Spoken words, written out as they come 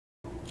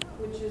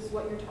which is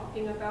what you're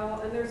talking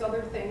about. And there's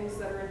other things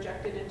that are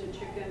injected into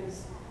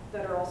chickens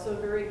that are also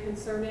very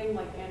concerning,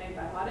 like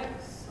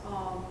antibiotics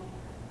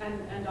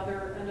and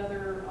other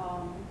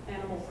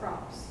animal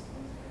crops.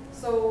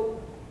 So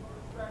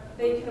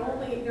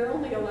they're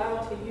only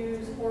allowed to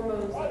use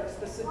hormones that are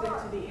specific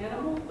to the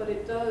animal, but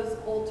it does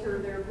alter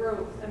their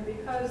growth. And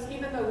because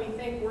even though we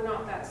think we're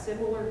not that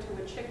similar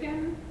to a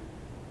chicken,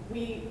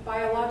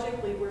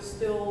 biologically we're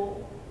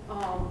still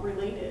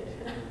related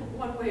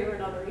one way or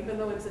another, even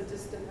though it's a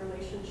distant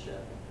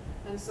relationship.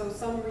 And so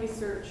some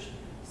research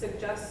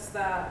suggests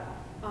that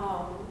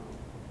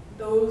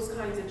those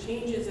kinds of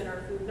changes in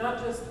our food,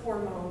 not just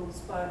hormones,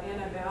 but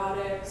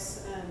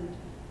antibiotics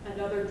and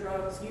other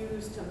drugs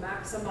used to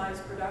maximize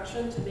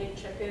production to make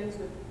chickens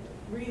with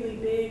really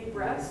big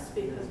breasts,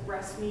 because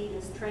breast meat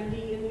is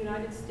trendy in the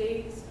United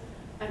States.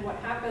 And what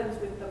happens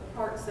with the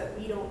parts that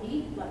we don't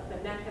eat, like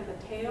the neck and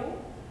the tail,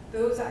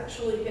 those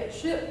actually get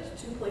shipped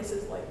to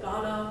places like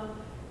Ghana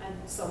and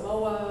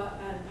Samoa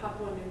and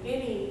Papua New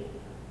Guinea,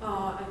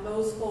 and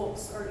those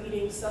folks are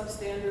eating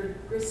substandard,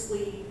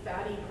 gristly,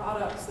 fatty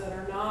products that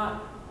are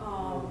not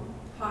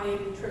high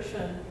in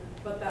nutrition,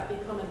 but that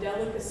become a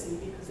delicacy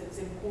because it's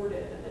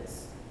imported and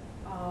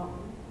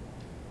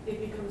it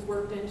becomes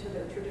worked into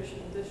their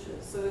traditional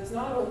dishes. So it's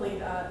not only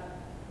that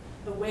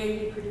the way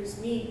we produce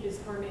meat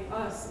is harming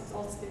us,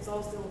 it's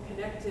also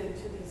connected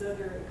to these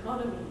other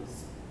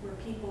economies where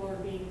people are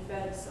being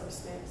fed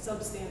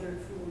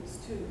substandard foods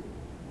too.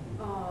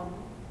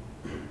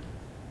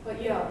 But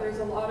yeah, there's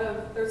a lot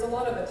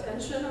of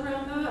attention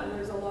around that, and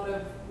there's a lot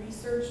of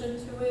research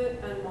into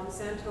it, and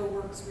Monsanto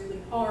works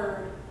really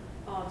hard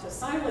to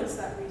silence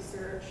that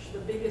research. The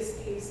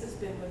biggest case has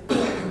been with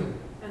milk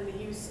and the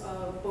use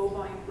of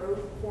bovine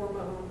growth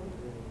hormone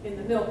in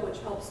the milk, which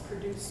helps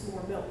produce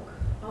more milk.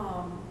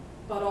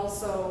 But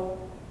also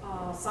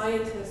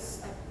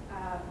scientists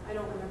at, I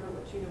don't remember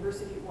which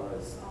university it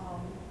was,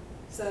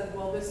 said,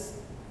 well,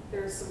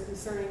 there's some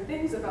concerning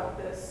things about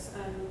this,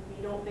 and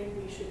we don't think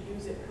we should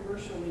use it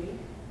commercially.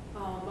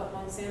 But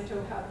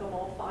Monsanto had them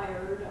all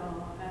fired,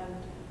 and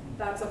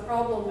that's a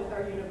problem with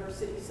our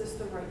university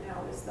system right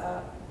now, is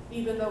that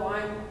even though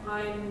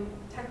I'm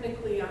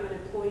technically an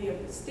employee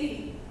of the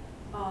state,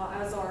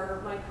 as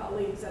are my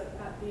colleagues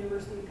at the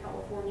University of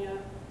California,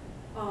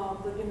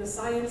 in the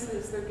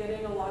sciences, they're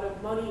getting a lot of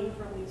money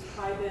from these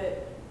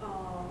private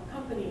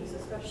companies,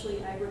 especially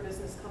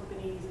agribusiness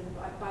companies and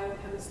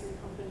biochemistry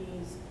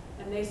companies,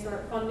 and they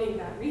start funding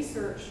that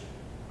research,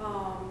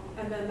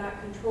 and then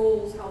that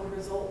controls how the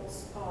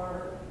results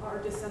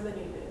are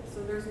disseminated.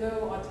 So there's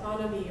no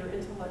autonomy or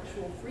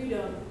intellectual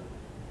freedom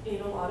in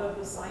a lot of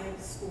the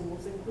science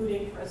schools,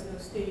 including Fresno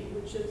State,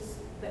 which is,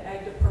 the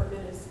ag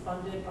department is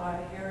funded by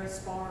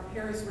Harris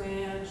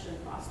Ranch and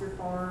Foster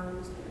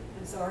Farms.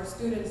 And so our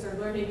students are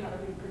learning how to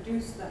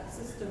reproduce that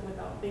system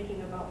without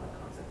thinking about the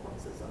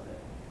consequences of it,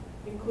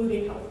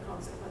 including health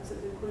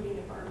consequences, including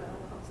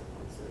environmental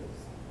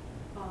consequences.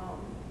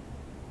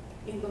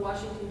 In the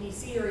Washington,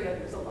 D.C. area,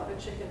 there's a lot of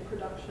chicken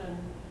production,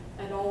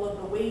 and all of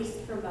the waste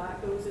from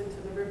that goes into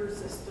the river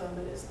system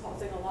and is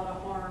causing a lot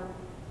of harm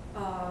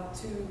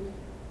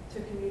to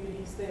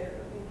communities there,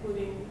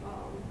 including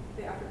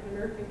the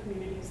African-American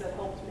communities that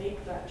helped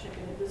make that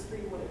chicken industry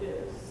what it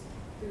is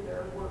through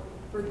their work,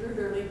 or through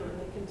their labor, and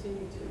they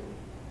continue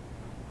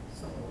to.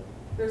 So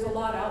there's a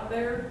lot out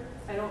there.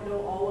 I don't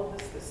know all of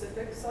the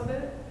specifics of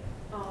it,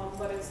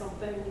 but it's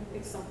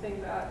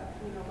something that,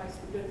 you know, my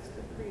students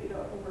could create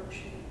a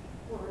worksheet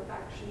or a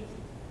fact sheet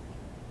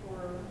or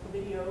a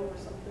video or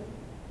something,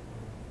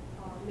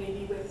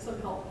 maybe with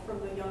some help from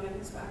the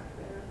youngins back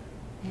there.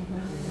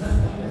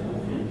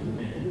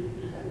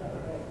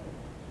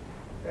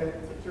 And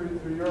through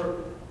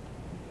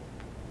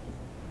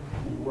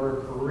your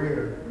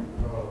career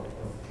of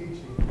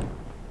teaching,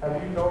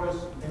 have you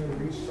noticed any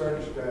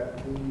research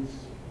that these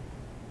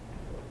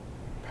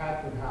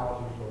packing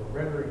houses or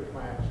rendering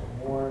plants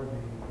are more in the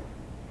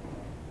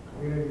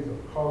communities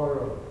of color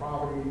or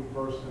poverty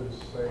versus,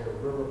 say, a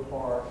river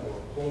park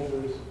or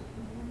Clovis?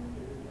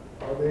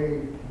 Are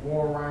they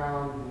more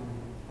around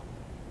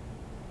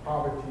the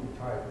poverty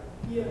type?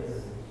 Yes.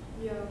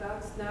 Yeah,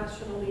 that's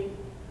nationally,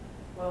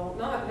 well,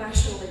 not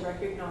nationally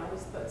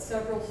recognized, but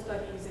several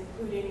studies,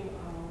 including,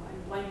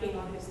 I'm blanking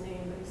on his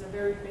name, but he's a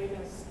very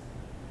famous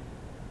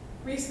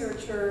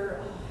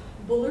researcher,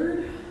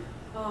 Bullard,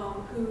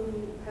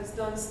 who has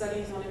done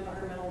studies on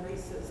environmental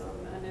racism,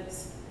 and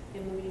it's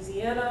in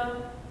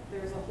Louisiana.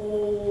 There's a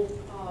whole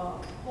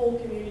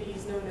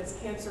communities known as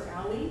Cancer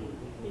Alley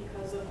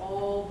because of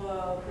all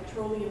the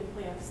petroleum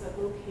plants that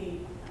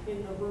locate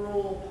in the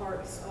rural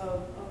parts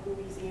of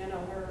Louisiana,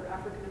 where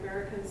African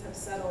Americans have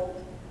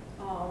settled,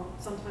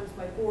 sometimes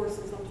by force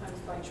and sometimes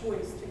by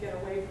choice, to get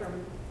away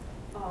from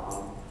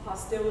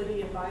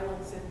hostility and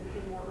violence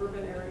in more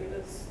urban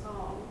areas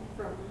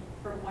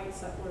from white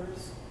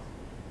settlers.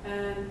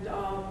 And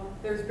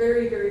there's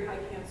very, very high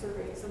cancer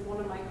rates. And one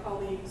of my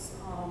colleagues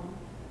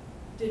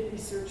did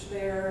research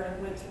there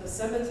and went to the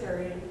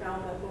cemetery and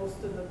found that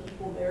most of the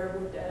people there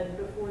were dead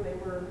before they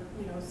were,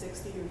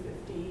 60 or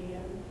 50.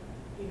 And,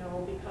 you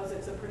know, because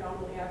it's a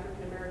predominantly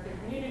African American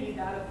community,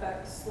 that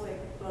affects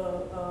like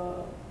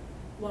the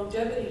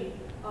longevity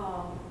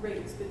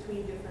rates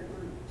between different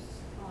groups.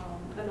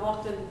 And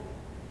often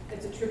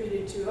it's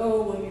attributed to,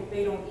 oh, well,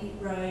 they don't eat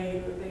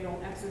right, or they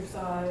don't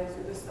exercise,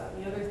 or this, that,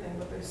 and the other thing.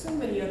 But there's so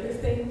many other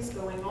things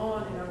going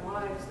on in our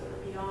lives that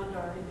are beyond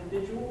our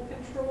individual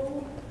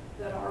control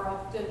that are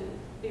often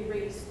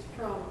erased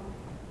from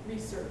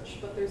research.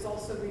 But there's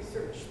also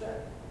research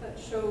that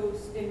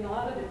shows in a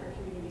lot of different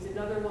communities.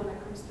 Another one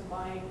that comes to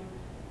mind,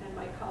 and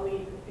my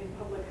colleague in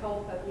public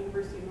health at the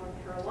University of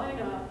North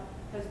Carolina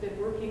has been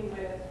working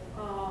with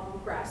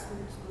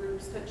grassroots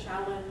groups to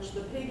challenge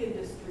the pig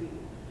industry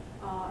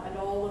and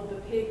all of the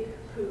pig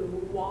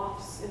poo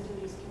wafts into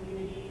these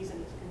communities,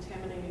 and it's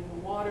contaminating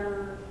the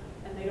water,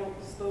 and they don't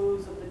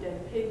dispose of the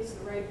dead pigs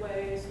the right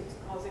way, so it's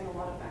causing a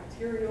lot of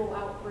bacterial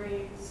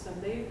outbreaks,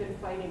 and they've been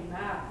fighting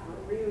that for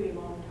a really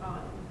long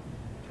time,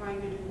 trying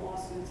to do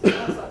lawsuits. And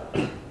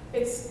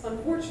that's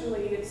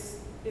unfortunately, it's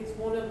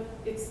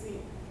the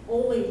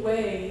only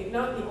way,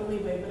 not the only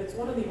way, but it's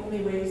one of the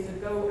only ways to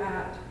go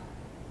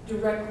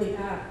directly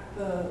at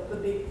the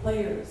big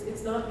players.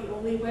 It's not the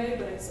only way,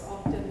 but it's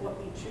often what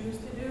we choose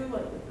to do,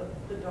 like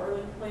with the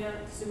Darling plant,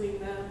 suing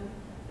them,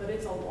 but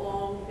it's a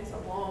long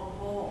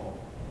haul.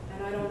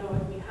 And I don't know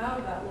if we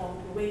have that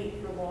long to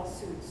wait for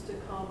lawsuits to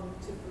come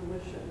to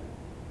fruition.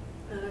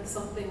 And it's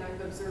something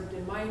I've observed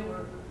in my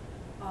work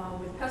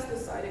with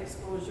pesticide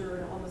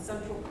exposure on the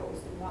Central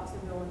Coast in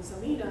Watsonville and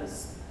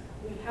Salinas.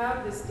 We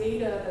have this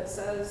data that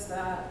says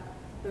that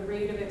the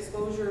rate of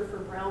exposure for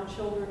brown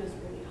children is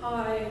really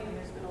high, and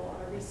there's been a lot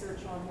of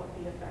research on what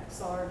the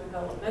effects are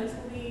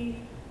developmentally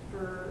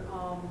for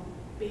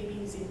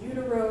babies in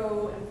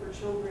utero and for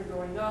children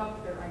growing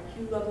up. Their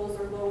IQ levels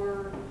are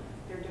lower,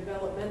 they're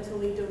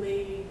developmentally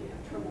delayed, they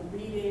have trouble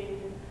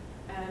reading,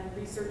 and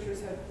researchers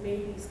have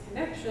made these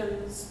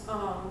connections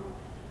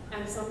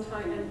and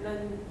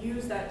then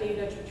use that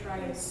data to try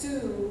and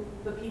sue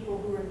the people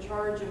who are in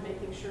charge of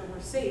making sure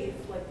we're safe,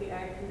 like the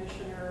Ag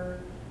Commissioner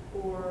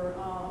or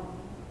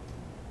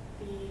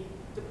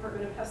the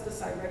Department of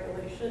Pesticide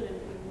Regulation in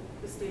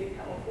the state of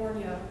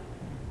California.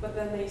 But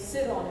then they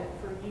sit on it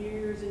for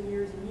years and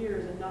years and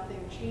years and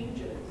nothing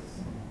changes.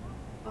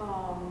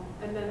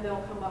 And then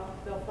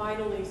they'll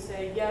finally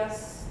say,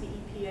 yes, the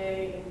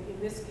EPA in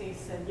this case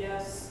said,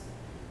 yes,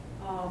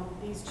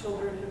 these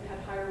children have had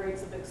higher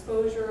rates of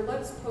exposure.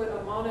 Let's put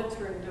a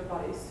monitoring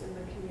device in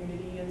the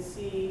community and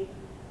see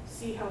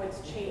how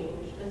it's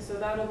changed. And so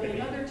that'll be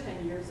another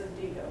 10 years of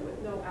data with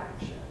no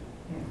action.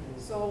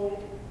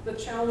 So the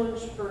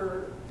challenge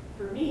for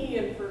me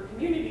and for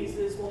communities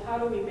is, well, how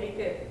do we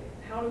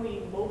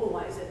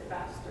mobilize it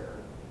faster?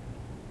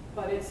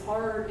 But it's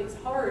hard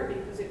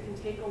because it can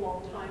take a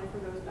long time for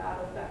those bad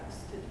effects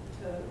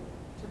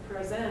to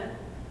present,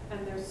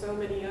 and there's so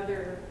many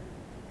other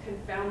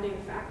confounding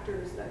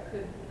factors that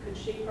could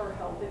shape our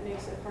health. It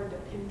makes it hard to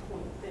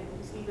pinpoint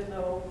things, even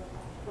though,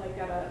 like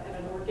at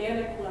an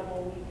organic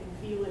level, we can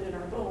feel it in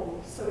our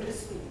bones, so to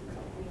speak.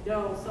 We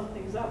know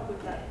something's up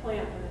with that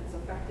plant and it's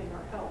affecting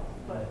our health,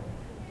 but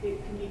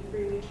it can be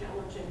really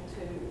challenging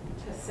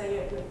to say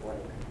it with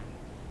like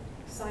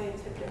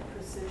scientific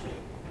precision.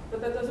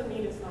 But that doesn't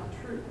mean it's not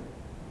true.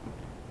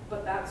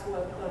 But that's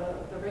what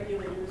the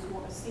regulators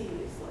want to see,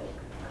 is like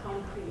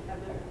concrete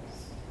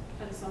evidence.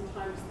 And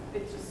sometimes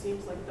it just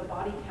seems like the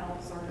body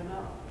counts aren't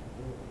enough.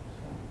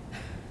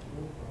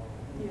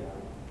 Yeah.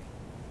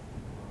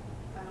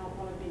 I don't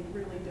want to be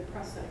really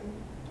depressing,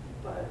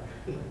 but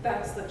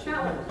that's the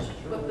challenge.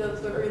 But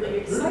the really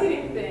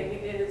exciting thing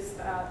is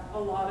that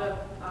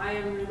I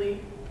am really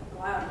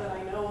glad that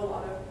I know a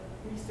lot of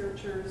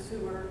researchers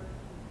who are,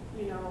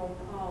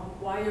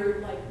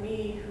 wired like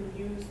me,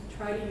 who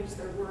try to use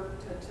their work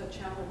to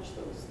challenge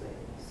those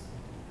things.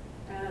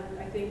 And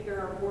I think there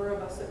are more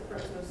of us at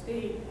Fresno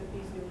State with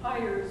these new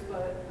hires,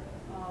 but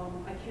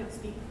I can't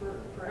speak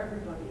for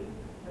everybody,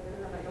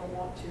 and I don't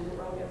want to,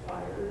 or I'll get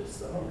fired.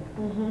 So,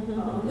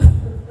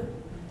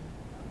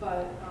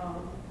 but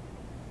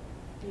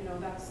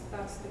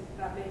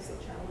that makes it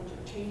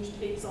challenging. Change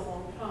takes a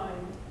long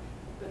time,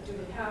 but do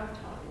we have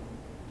time?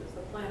 Does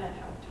the planet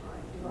have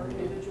time? Do our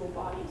individual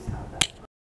bodies have that